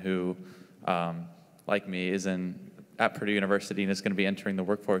someone who, like me, is at Purdue University and is going to be entering the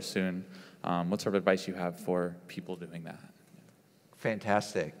workforce soon. What sort of advice you have for people doing that?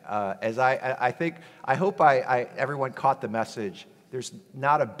 Fantastic. I hope everyone caught the message. There's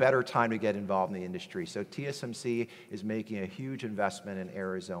not a better time to get involved in the industry. So TSMC is making a huge investment in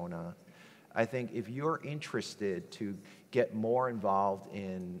Arizona. I think if you're interested to get more involved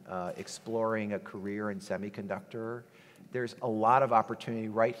in exploring a career in semiconductor, there's a lot of opportunity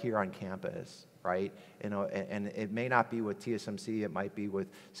right here on campus, right? You know, and it may not be with TSMC, it might be with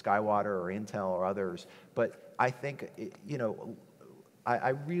Skywater or Intel or others, but I think, you know, I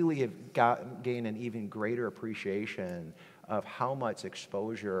really have gained an even greater appreciation of how much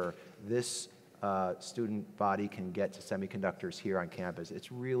exposure this student body can get to semiconductors here on campus.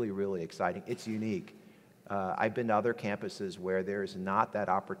 It's really, really exciting. It's unique. I've been to other campuses where there's not that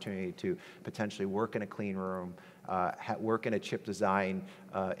opportunity to potentially work in a clean room, work in a chip design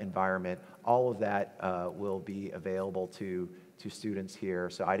environment. All of that will be available to students here.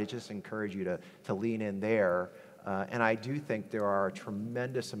 So I'd just encourage you to lean in there. And I do think there are a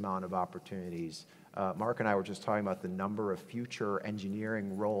tremendous amount of opportunities. Mark and I were just talking about the number of future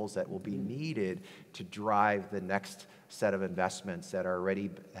engineering roles that will be needed to drive the next set of investments that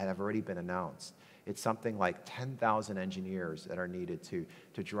have already been announced. It's something like 10,000 engineers that are needed to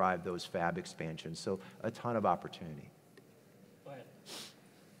drive those fab expansions. So a ton of opportunity. Go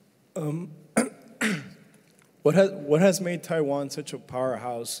ahead. What has made Taiwan such a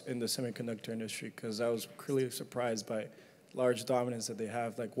powerhouse in the semiconductor industry? Because I was really surprised by large dominance that they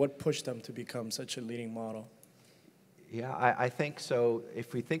have. Like, what pushed them to become such a leading model? Yeah, I think so.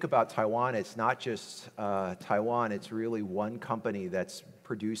 If we think about Taiwan, it's not just Taiwan, it's really one company that's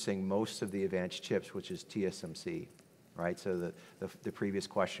producing most of the advanced chips, which is TSMC, right? So the previous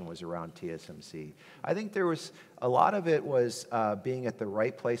question was around TSMC. I think there was, a lot of it was being at the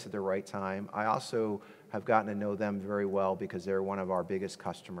right place at the right time. I also have gotten to know them very well because they're one of our biggest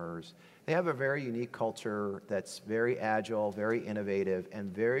customers. They have a very unique culture that's very agile, very innovative,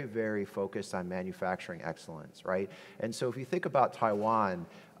 and very, very focused on manufacturing excellence, right? And so if you think about Taiwan,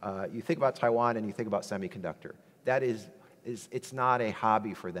 and you think about semiconductor. That it's not a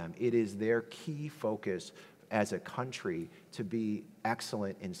hobby for them. It is their key focus as a country to be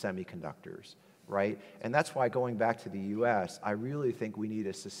excellent in semiconductors, right? And that's why, going back to the US, I really think we need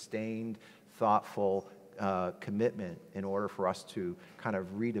a sustained, thoughtful commitment in order for us to kind of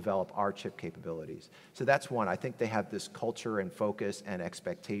redevelop our chip capabilities. So that's one. I think they have this culture and focus and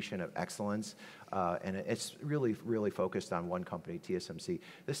expectation of excellence, and it's really, really focused on one company, TSMC.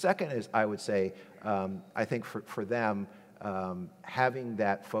 The second is, I would say, I think for them, having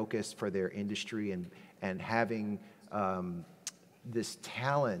that focus for their industry and having this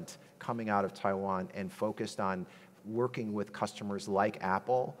talent coming out of Taiwan and focused on working with customers like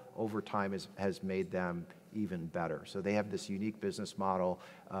Apple over time has made them even better. So they have this unique business model,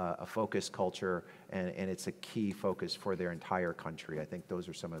 a focused culture, and it's a key focus for their entire country. I think those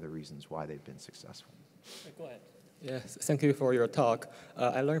are some of the reasons why they've been successful. Go ahead. Yes, thank you for your talk.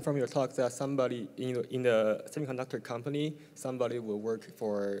 I learned from your talk that somebody in the semiconductor company, somebody will work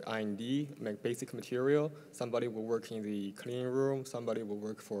for R&D, make basic material, somebody will work in the clean room, somebody will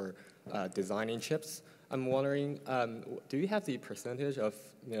work for designing chips. I'm wondering, do you have the percentage of,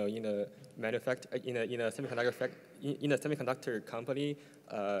 in a semiconductor company,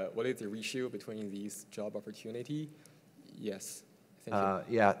 what is the ratio between these job opportunity? Yes.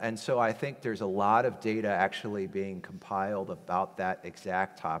 Yeah, and so I think there's a lot of data actually being compiled about that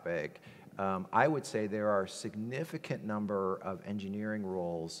exact topic. I would say there are a significant number of engineering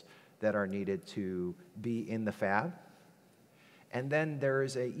roles that are needed to be in the fab. And then there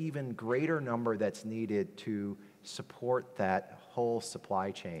is an even greater number that's needed to support that whole supply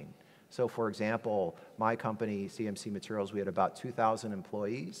chain. So for example, my company, CMC Materials, we had about 2,000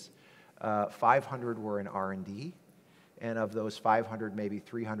 employees. 500 were in R&D. And of those 500, maybe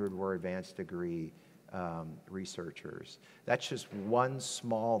 300 were advanced degree researchers. That's just one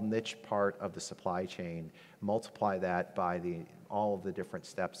small niche part of the supply chain. Multiply that by all of the different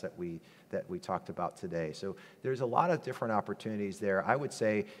steps that we talked about today. So there's a lot of different opportunities there. I would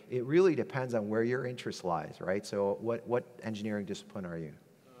say it really depends on where your interest lies, right? So what engineering discipline are you?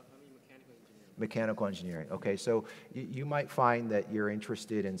 Mechanical engineering. Okay, so you might find that you're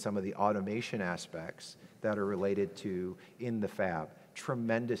interested in some of the automation aspects that are related to in the fab.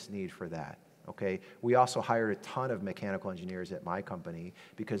 Tremendous need for that. Okay, we also hired a ton of mechanical engineers at my company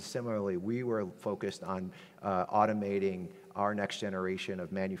because similarly we were focused on automating our next generation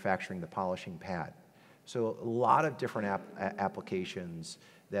of manufacturing the polishing pad. So a lot of different applications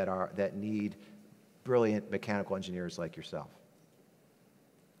that need brilliant mechanical engineers like yourself.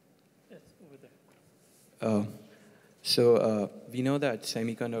 We know that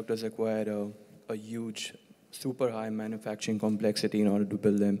semiconductors require a huge, super high manufacturing complexity in order to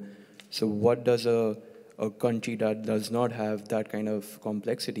build them. So what does a country that does not have that kind of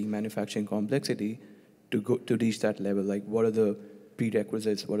complexity, manufacturing complexity, to reach that level? Like, what are the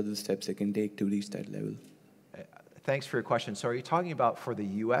prerequisites? What are the steps they can take to reach that level? Thanks for your question. So are you talking about for the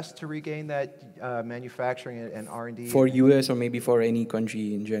U.S. to regain that manufacturing and R&D? For U.S. or maybe for any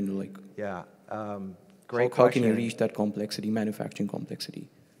country in general? Like, yeah, great question. How can you reach that complexity, manufacturing complexity?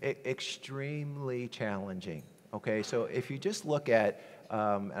 Extremely challenging. Okay, so if you just look at,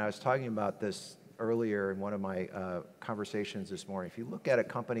 and I was talking about this earlier in one of my conversations this morning, if you look at a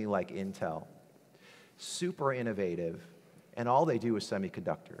company like Intel, super innovative, and all they do is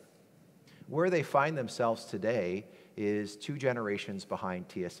semiconductor. Where they find themselves today is 2 generations behind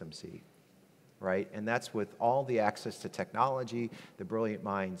TSMC, right? And that's with all the access to technology, the brilliant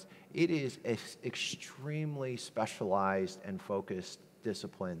minds. It is extremely specialized and focused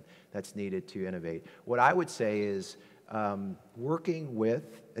discipline that's needed to innovate. What I would say is working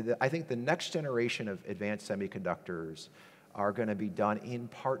with, I think the next generation of advanced semiconductors are going to be done in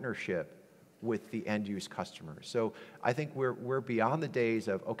partnership with the end-use customers. So I think we're beyond the days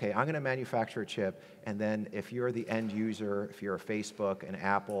of, okay, I'm going to manufacture a chip, and then if you're the end user, if you're a Facebook, an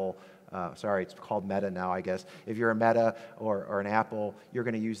Apple, sorry, it's called Meta now, I guess. If you're a Meta or an Apple, you're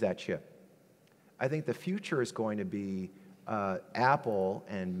going to use that chip. I think the future is going to be Apple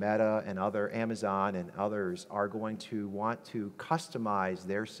and Meta and Amazon and others are going to want to customize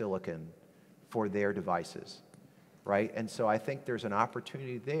their silicon for their devices, right? And so I think there's an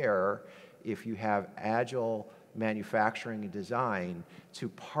opportunity there if you have agile manufacturing and design to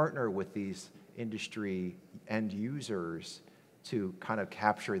partner with these industry end users to kind of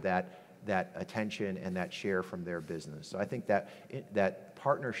capture that attention and that share from their business. So I think that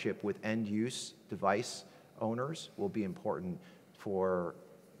partnership with end use device owners will be important for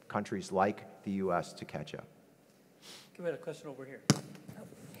countries like the U.S. to catch up. We had a question over here. Oh,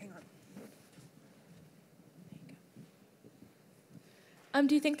 hang on.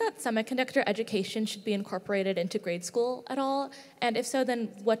 Do you think that semiconductor education should be incorporated into grade school at all? And if so,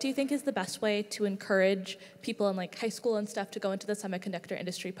 then what do you think is the best way to encourage people in like high school and stuff to go into the semiconductor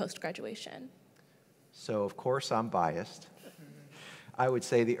industry post-graduation? So of course I'm biased. I would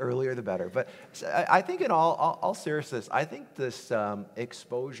say the earlier the better. But I think in all seriousness, I think this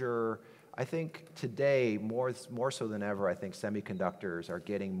exposure, I think today, more so than ever, I think semiconductors are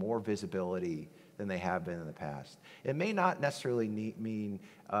getting more visibility than they have been in the past. It may not necessarily mean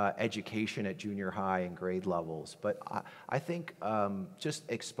education at junior high and grade levels, but I think just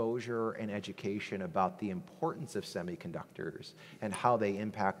exposure and education about the importance of semiconductors and how they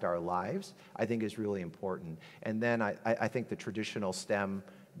impact our lives, I think is really important. And then I think the traditional STEM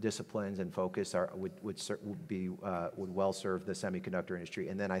disciplines and focus would well serve the semiconductor industry.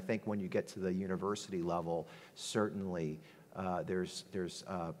 And then I think when you get to the university level, certainly there's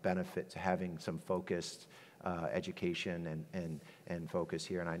benefit to having some focused education and focus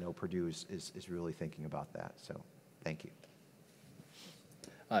here. And I know Purdue is really thinking about that. So thank you.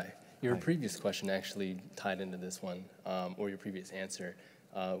 Hi. Your previous question actually tied into this one, or your previous answer.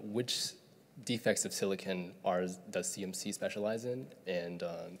 Which defects of silicon does CMC specialize in, and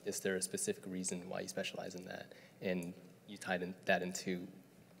is there a specific reason why you specialize in that? And you tied that into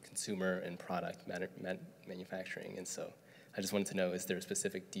consumer and product manufacturing, and so I just wanted to know, is there a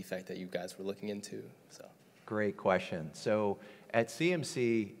specific defect that you guys were looking into? So. Great question. So at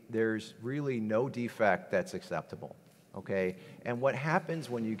CMC, there's really no defect that's acceptable, okay? And what happens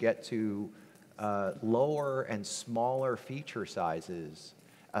when you get to lower and smaller feature sizes,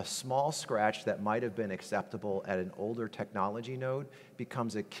 a small scratch that might have been acceptable at an older technology node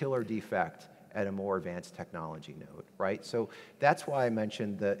becomes a killer defect at a more advanced technology node, right? So that's why I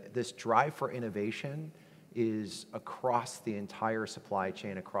mentioned that this drive for innovation is across the entire supply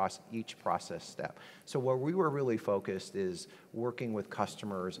chain, across each process step. So where we were really focused is working with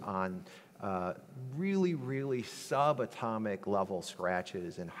customers on really, really subatomic level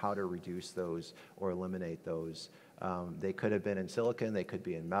scratches and how to reduce those or eliminate those. They could have been in silicon, they could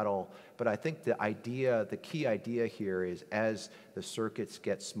be in metal, but I think the key idea here is as the circuits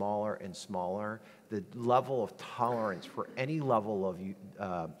get smaller and smaller, the level of tolerance for any level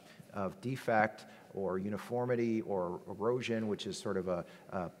of defect or uniformity or erosion, which is sort of a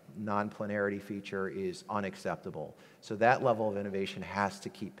non-planarity feature, is unacceptable. So that level of innovation has to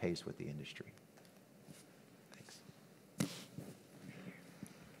keep pace with the industry.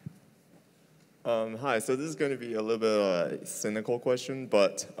 Hi, so this is going to be a little bit of a cynical question,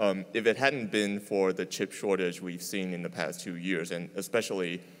 but if it hadn't been for the chip shortage we've seen in the past 2 years, and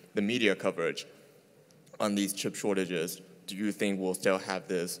especially the media coverage on these chip shortages, do you think we'll still have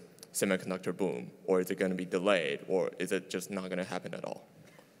this semiconductor boom, or is it going to be delayed, or is it just not going to happen at all?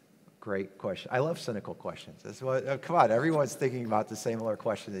 Great question. I love cynical questions. That's what, come on, everyone's thinking about the similar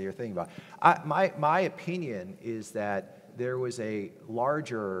question that you're thinking about. My opinion is that there was a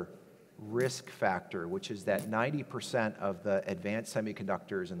larger risk factor, which is that 90% of the advanced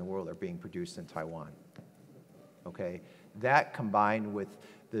semiconductors in the world are being produced in Taiwan. Okay? That combined with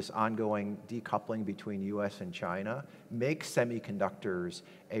this ongoing decoupling between US and China makes semiconductors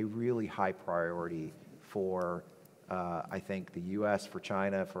a really high priority for, I think, the US, for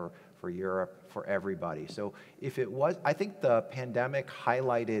China, for Europe, for everybody. So if it was, I think the pandemic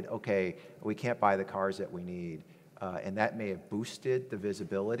highlighted, okay, we can't buy the cars that we need, and that may have boosted the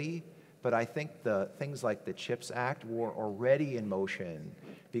visibility, but I think the things like the CHIPS Act were already in motion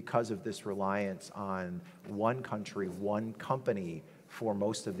because of this reliance on one country, one company for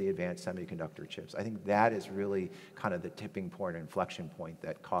most of the advanced semiconductor chips. I think that is really kind of the tipping point, inflection point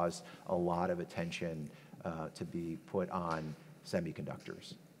that caused a lot of attention to be put on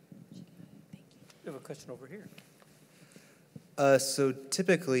semiconductors. We have a question over here. So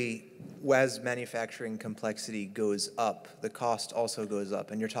typically, as manufacturing complexity goes up, the cost also goes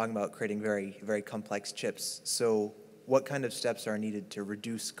up, and you're talking about creating very, very complex chips. So what kind of steps are needed to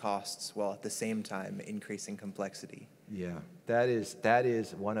reduce costs while at the same time increasing complexity? Yeah, that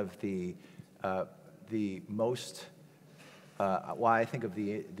is one of the most, why I think of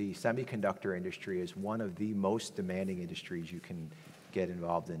the semiconductor industry as one of the most demanding industries you can get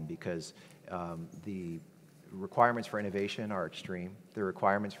involved in, because the requirements for innovation are extreme. The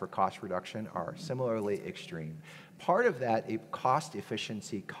requirements for cost reduction are similarly extreme. Part of that cost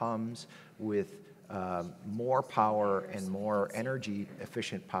efficiency comes with more power and more energy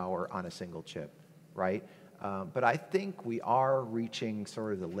efficient power on a single chip, right? But I think we are reaching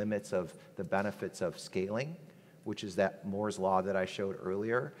sort of the limits of the benefits of scaling, which is that Moore's law that I showed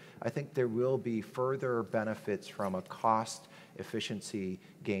earlier. I think there will be further benefits from a cost efficiency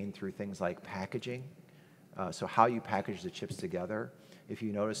gain through things like packaging. So how you package the chips together. If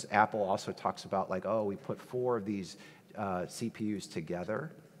you notice, Apple also talks about like, oh, we put 4 of these CPUs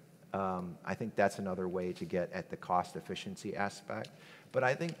together. I think that's another way to get at the cost efficiency aspect. But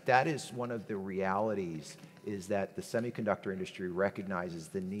I think that is one of the realities, is that the semiconductor industry recognizes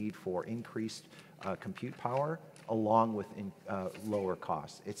the need for increased compute power along with lower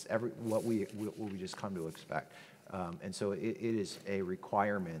costs. It's what we just come to expect. And so it is a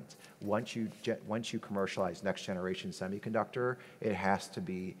requirement. Once you commercialize next generation semiconductor, it has to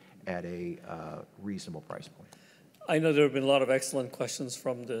be at a reasonable price point. I know there have been a lot of excellent questions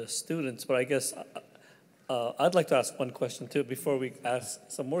from the students, but I guess I'd like to ask one question too before we ask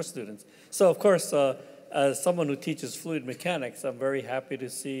some more students. So of course, as someone who teaches fluid mechanics, I'm very happy to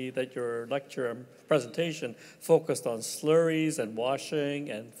see that your lecture and presentation focused on slurries and washing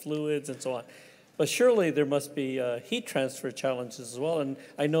and fluids and so on. But surely there must be heat transfer challenges as well. And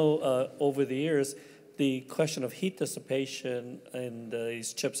I know over the years, the question of heat dissipation in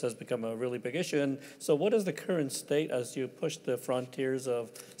these chips has become a really big issue. And so what is the current state as you push the frontiers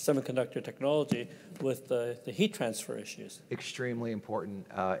of semiconductor technology with the heat transfer issues? Extremely important.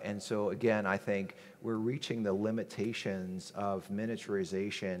 And so again, I think we're reaching the limitations of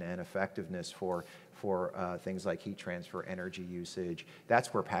miniaturization and effectiveness for things like heat transfer, energy usage.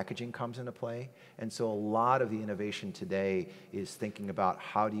 That's where packaging comes into play. And so a lot of the innovation today is thinking about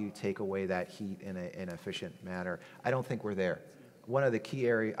how do you take away that heat in an efficient manner. I don't think we're there. One of the key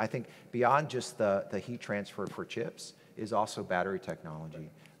areas, I think, beyond just the heat transfer for chips is also battery technology.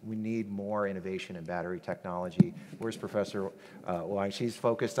 We need more innovation in battery technology. Where's Professor Wang? She's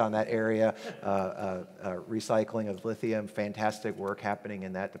focused on that area, recycling of lithium, fantastic work happening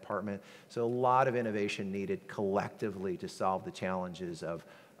in that department. So a lot of innovation needed collectively to solve the challenges of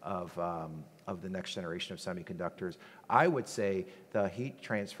the next generation of semiconductors. I would say the heat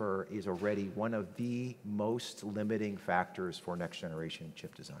transfer is already one of the most limiting factors for next generation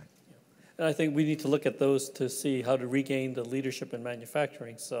chip design. And I think we need to look at those to see how to regain the leadership in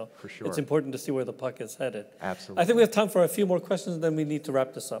manufacturing. So for sure, it's important to see where the puck is headed. Absolutely. I think we have time for a few more questions, and then we need to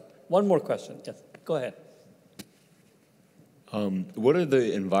wrap this up. One more question. Yes, go ahead. What are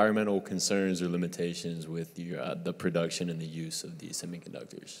the environmental concerns or limitations with the production and the use of these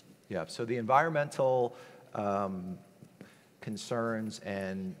semiconductors? Yeah, so the environmental concerns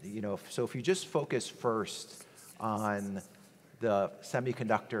and, so if you just focus first on the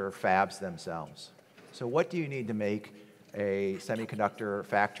semiconductor fabs themselves. So what do you need to make a semiconductor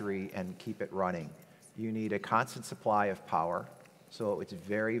factory and keep it running? You need a constant supply of power. So it's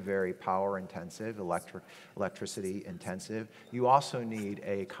very, very power intensive, electricity intensive. You also need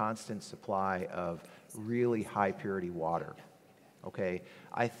a constant supply of really high purity water. Okay,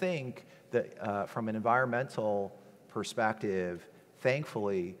 I think that from an environmental perspective,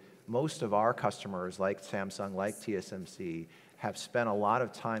 thankfully, most of our customers like Samsung, like TSMC, have spent a lot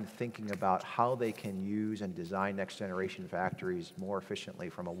of time thinking about how they can use and design next generation factories more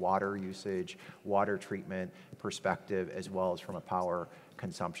efficiently from a water usage, water treatment perspective, as well as from a power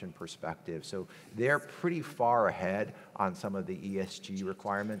consumption perspective. So they're pretty far ahead on some of the ESG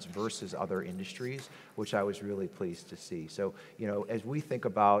requirements versus other industries, which I was really pleased to see. So, as we think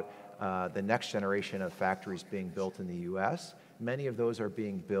about the next generation of factories being built in the US, many of those are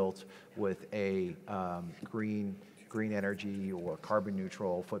being built with a green energy or carbon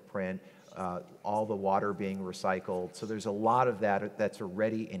neutral footprint, all the water being recycled. So there's a lot of that that's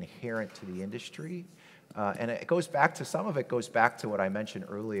already inherent to the industry. And it goes back to, some of it goes back to what I mentioned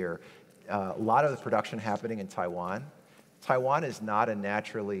earlier. A lot of the production happening in Taiwan. Taiwan is not a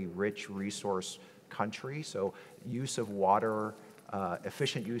naturally rich resource country, so use of water,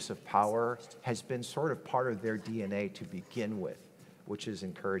 efficient use of power has been sort of part of their DNA to begin with, which is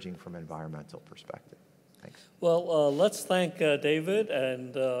encouraging from an environmental perspective. Thanks. Well, let's thank David,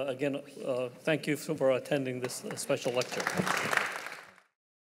 and again, thank you for attending this special lecture.